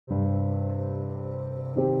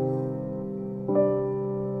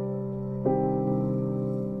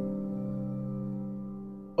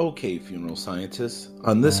Okay, funeral scientists,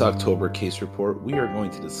 on this October case report, we are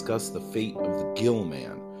going to discuss the fate of the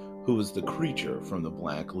Gill-Man, who was the creature from the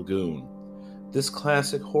Black Lagoon. This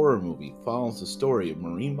classic horror movie follows the story of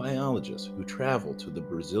marine biologists who travel to the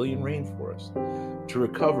Brazilian rainforest to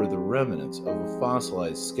recover the remnants of a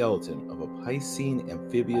fossilized skeleton of a Piscine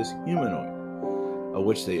amphibious humanoid, of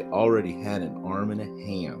which they already had an arm and a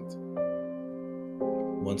hand.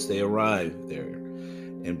 Once they arrive there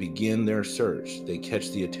and begin their search, they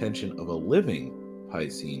catch the attention of a living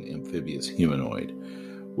Piscine amphibious humanoid,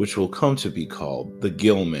 which will come to be called the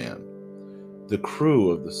Gill-Man. The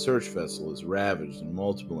crew of the search vessel is ravaged in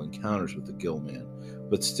multiple encounters with the Gill-Man,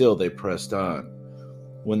 but still they pressed on.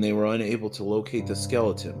 When they were unable to locate the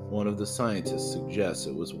skeleton, one of the scientists suggests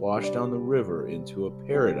it was washed down the river into a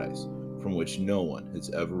paradise from which no one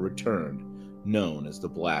has ever returned, known as the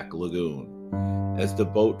Black Lagoon. As the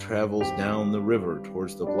boat travels down the river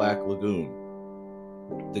towards the Black Lagoon,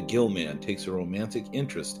 the Gill-Man takes a romantic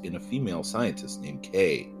interest in a female scientist named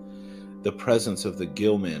Kay. The presence of the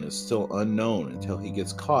Gill-Man is still unknown until he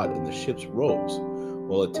gets caught in the ship's ropes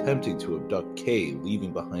while attempting to abduct Kay,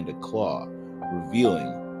 leaving behind a claw,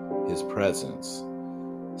 revealing his presence.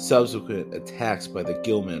 Subsequent attacks by the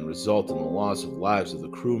Gill-Man result in the loss of lives of the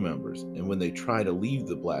crew members, and when they try to leave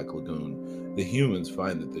the Black Lagoon, the humans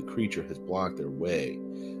find that the creature has blocked their way.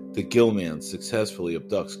 The Gill-Man successfully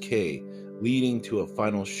abducts Kay, leading to a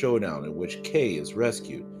final showdown in which Kay is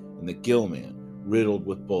rescued, and the Gill-Man, riddled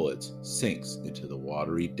with bullets, sinks into the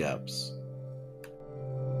watery depths.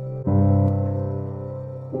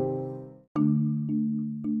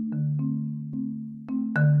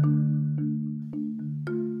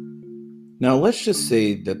 Now let's just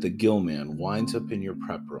say that the Gill-Man winds up in your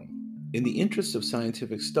prep room. In the interest of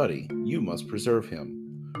scientific study, you must preserve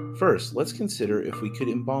him. First, let's consider if we could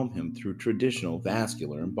embalm him through traditional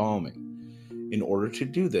vascular embalming. In order to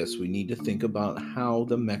do this, we need to think about how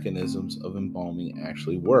the mechanisms of embalming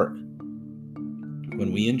actually work.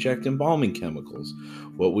 When we inject embalming chemicals,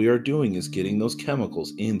 what we are doing is getting those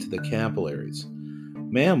chemicals into the capillaries.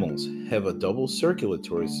 Mammals have a double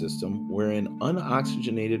circulatory system wherein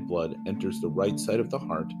unoxygenated blood enters the right side of the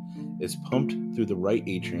heart, is pumped through the right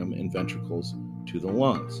atrium and ventricles to the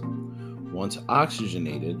lungs. Once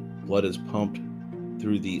oxygenated, blood is pumped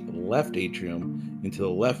through the left atrium into the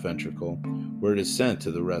left ventricle, where it is sent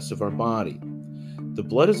to the rest of our body. The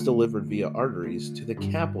blood is delivered via arteries to the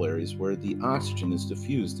capillaries, where the oxygen is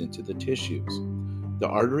diffused into the tissues. The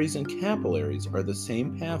arteries and capillaries are the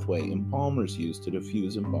same pathway embalmers use to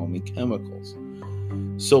diffuse embalming chemicals.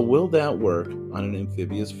 So will that work on an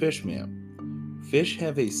amphibious fish man? Fish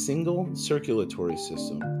have a single circulatory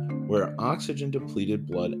system where oxygen-depleted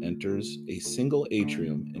blood enters a single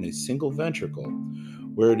atrium and a single ventricle,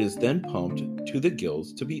 where it is then pumped to the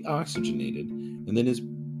gills to be oxygenated and then is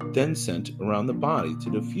then sent around the body to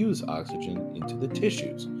diffuse oxygen into the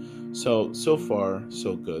tissues. So far,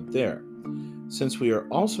 so good there. Since we are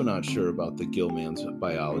also not sure about the Gill-Man's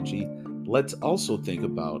biology, let's also think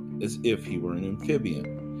about as if he were an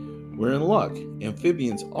amphibian. We're in luck.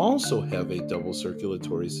 Amphibians also have a double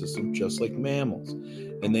circulatory system just like mammals,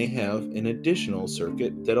 and they have an additional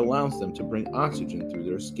circuit that allows them to bring oxygen through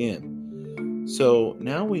their skin. So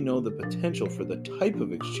now we know the potential for the type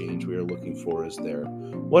of exchange we are looking for is there.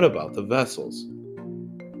 What about the vessels?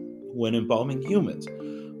 When embalming humans,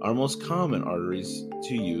 our most common arteries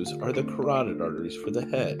to use are the carotid arteries for the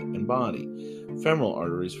head and body, femoral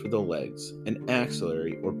arteries for the legs, and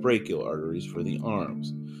axillary or brachial arteries for the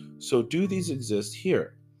arms. So do these exist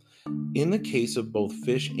here? In the case of both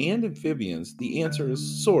fish and amphibians, the answer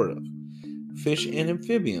is sort of. Fish and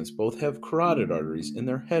amphibians both have carotid arteries in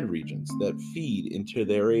their head regions that feed into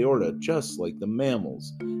their aorta just like the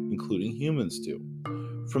mammals, including humans, do.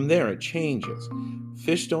 From there it changes.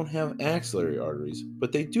 Fish don't have axillary arteries,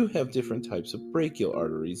 but they do have different types of brachial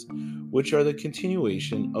arteries, which are the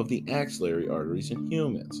continuation of the axillary arteries in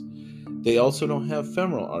humans. They also don't have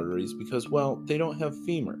femoral arteries because, well, they don't have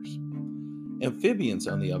femurs. Amphibians,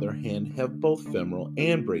 on the other hand, have both femoral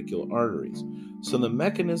and brachial arteries, so the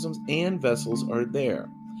mechanisms and vessels are there.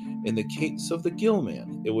 In the case of the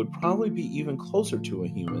Gill-Man, it would probably be even closer to a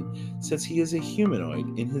human since he is a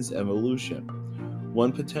humanoid in his evolution.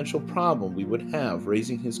 One potential problem we would have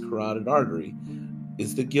raising his carotid artery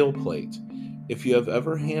is the gill plate. If you have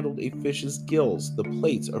ever handled a fish's gills, the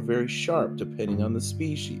plates are very sharp depending on the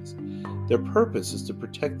species. Their purpose is to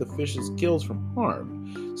protect the fish's gills from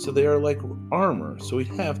harm, so they are like armor, so we'd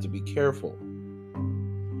have to be careful.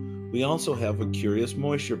 We also have a curious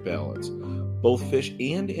moisture balance. Both fish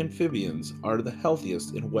and amphibians are the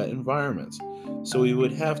healthiest in wet environments, so we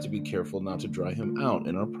would have to be careful not to dry him out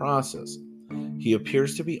in our process. He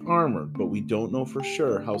appears to be armored, but we don't know for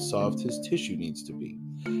sure how soft his tissue needs to be.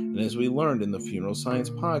 And as we learned in the Funeral Science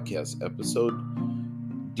Podcast episode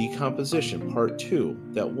Decomposition Part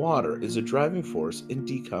 2, that water is a driving force in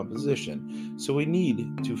decomposition, so we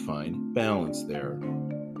need to find balance there.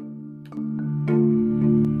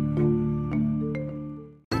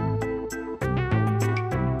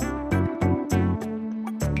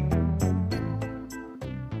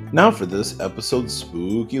 Now for this episode's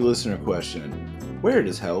spooky listener question. Where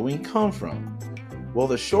does Halloween come from? Well,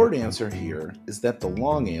 the short answer here is that the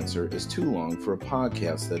long answer is too long for a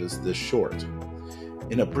podcast that is this short.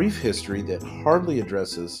 In a brief history that hardly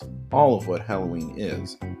addresses all of what Halloween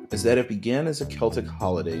is that it began as a Celtic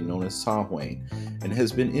holiday known as Samhain and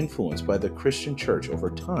has been influenced by the Christian church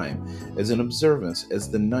over time as an observance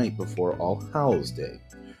as the night before All Hallows Day,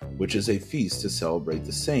 which is a feast to celebrate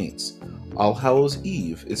the saints. All Hallows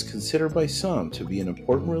Eve is considered by some to be an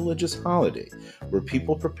important religious holiday where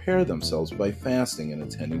people prepare themselves by fasting and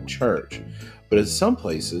attending church. But in some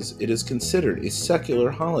places, it is considered a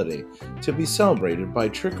secular holiday to be celebrated by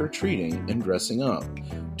trick-or-treating and dressing up.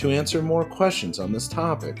 To answer more questions on this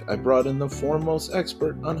topic, I brought in the foremost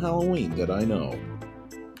expert on Halloween that I know.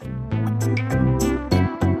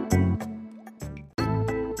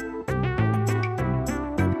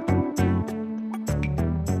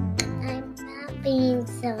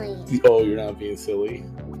 Oh, you're not being silly?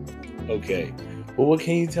 Okay. Well, what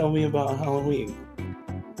can you tell me about Halloween?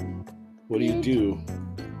 What do you do?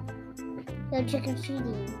 Go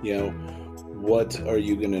trick-or-treating. Yeah. What are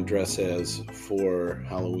you going to dress as for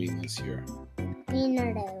Halloween this year?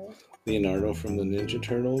 Leonardo. Leonardo from the Ninja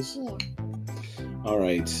Turtles? Yeah. All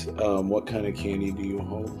right. What kind of candy do you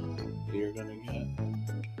hope that you're going to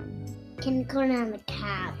get? Candy corn on the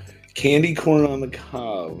cob. Candy corn on the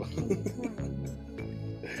cob.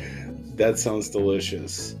 That sounds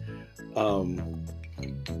delicious.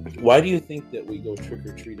 Why do you think that we go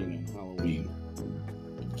trick-or-treating on Halloween?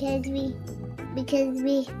 Because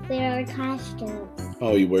we wear our costumes.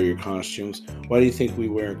 Oh, you wear your costumes? Why do you think we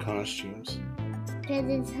wear costumes? Because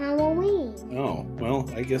it's Halloween. Oh, well,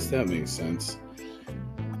 I guess that makes sense.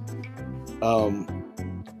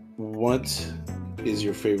 What is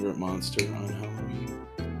your favorite monster on Halloween?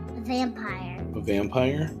 A vampire. A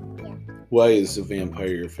vampire? Yeah. Why is a vampire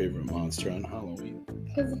your favorite monster on Halloween?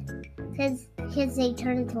 Because they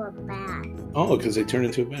turn into a bat. Oh, because they turn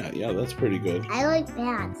into a bat. Yeah, that's pretty good. I like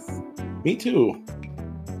bats. Me too.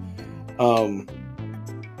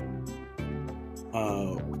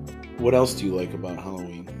 What else do you like about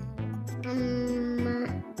Halloween?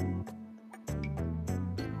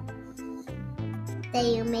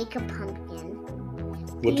 They make a pumpkin.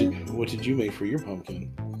 What did you make for your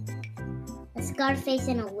pumpkin? A Scarface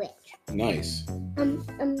and a witch. Nice.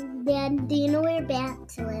 Dad, do you know where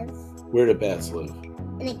bats live? Where do bats live?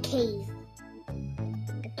 In a cave.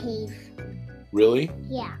 A cave. Really?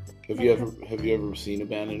 Yeah. Have you ever seen a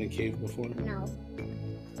bat in a cave before? No.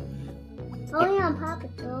 Only on Paw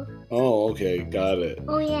Patrol. Oh, okay. Got it.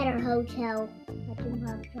 Only at our hotel. Watching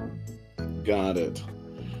Paw Patrol. Got it.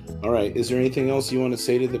 All right. Is there anything else you want to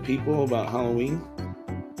say to the people about Halloween?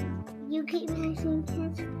 You keep asking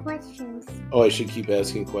questions. Oh, I should keep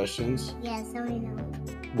asking questions? Yeah, so I know.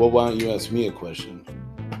 Well, why don't you ask me a question?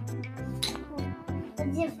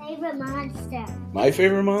 What's your favorite monster? My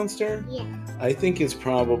favorite monster? Yeah. I think it's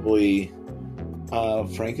probably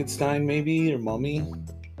Frankenstein, maybe, or Mummy.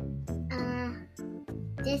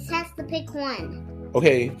 Just has to pick one.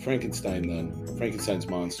 Okay, Frankenstein then. Frankenstein's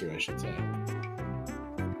monster, I should say.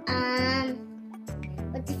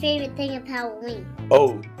 What's your favorite thing of Halloween?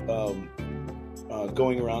 Oh,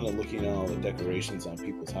 going around and looking at all the decorations on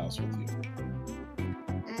people's house with you.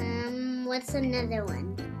 What's another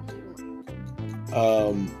one?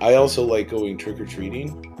 I also like going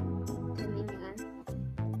trick-or-treating.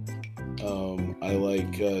 I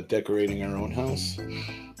like decorating our own house.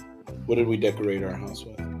 What did we decorate our house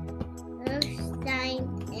with? Stein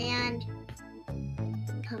and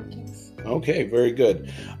pumpkins. Okay, very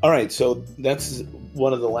good. All right, so that's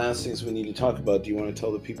one of the last things we need to talk about. Do you want to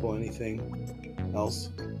tell the people anything else?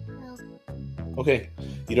 No. Okay,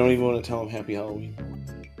 you don't even want to tell them Happy Halloween?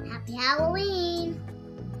 Happy Halloween!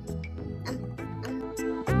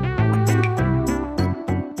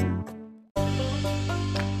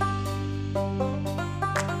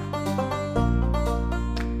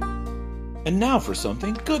 And now for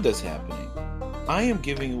something good that's happening. I am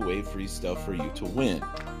giving away free stuff for you to win.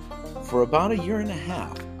 For about a year and a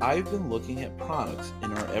half, I've been looking at products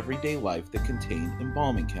in our everyday life that contain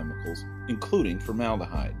embalming chemicals, including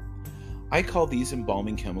formaldehyde. I call these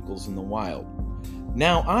embalming chemicals in the wild.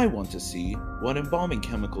 Now I want to see what embalming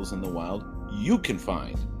chemicals in the wild you can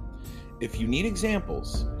find. If you need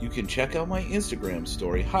examples, you can check out my Instagram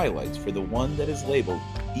story highlights for the one that is labeled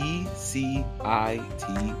ECITW.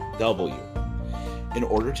 In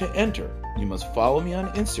order to enter, you must follow me on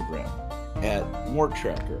Instagram at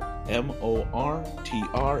Mortractor,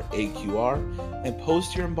 MORTRAQR, and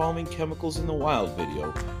post your embalming chemicals in the wild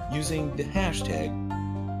video using the hashtag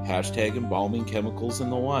embalming chemicals in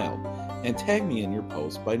the wild, and tag me in your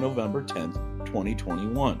post by November 10th,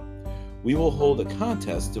 2021. We will hold a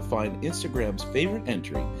contest to find Instagram's favorite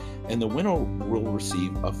entry, and the winner will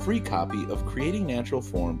receive a free copy of Creating Natural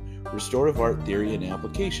Form, Restorative Art Theory and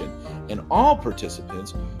Application, and all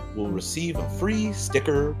participants will receive a free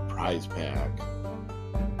sticker prize pack.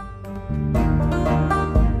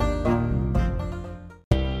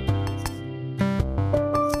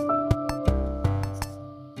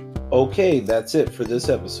 Okay, that's it for this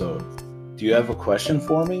episode. Do you have a question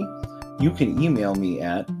for me? You can email me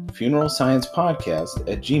at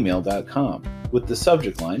funeralsciencepodcast@gmail.com with the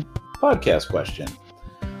subject line, podcast question.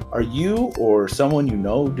 Are you or someone you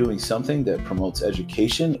know doing something that promotes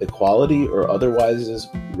education, equality, or otherwise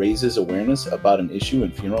raises awareness about an issue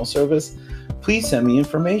in funeral service? Please send me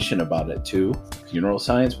information about it to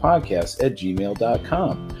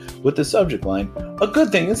funeralsciencepodcast@gmail.com with the subject line, a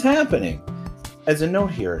good thing is happening. As a note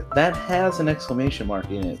here, that has an exclamation mark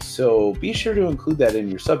in it, so be sure to include that in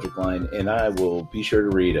your subject line and I will be sure to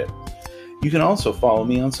read it. You can also follow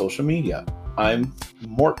me on social media. I'm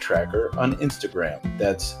Morttracker on Instagram.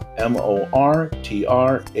 That's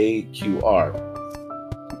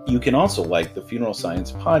MORTRAQR. You can also like the Funeral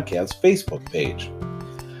Science Podcast Facebook page.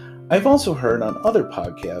 I've also heard on other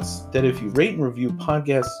podcasts that if you rate and review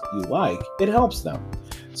podcasts you like, it helps them.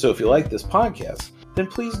 So if you like this podcast, then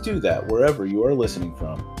please do that wherever you are listening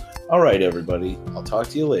from. All right, everybody. I'll talk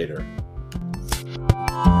to you later.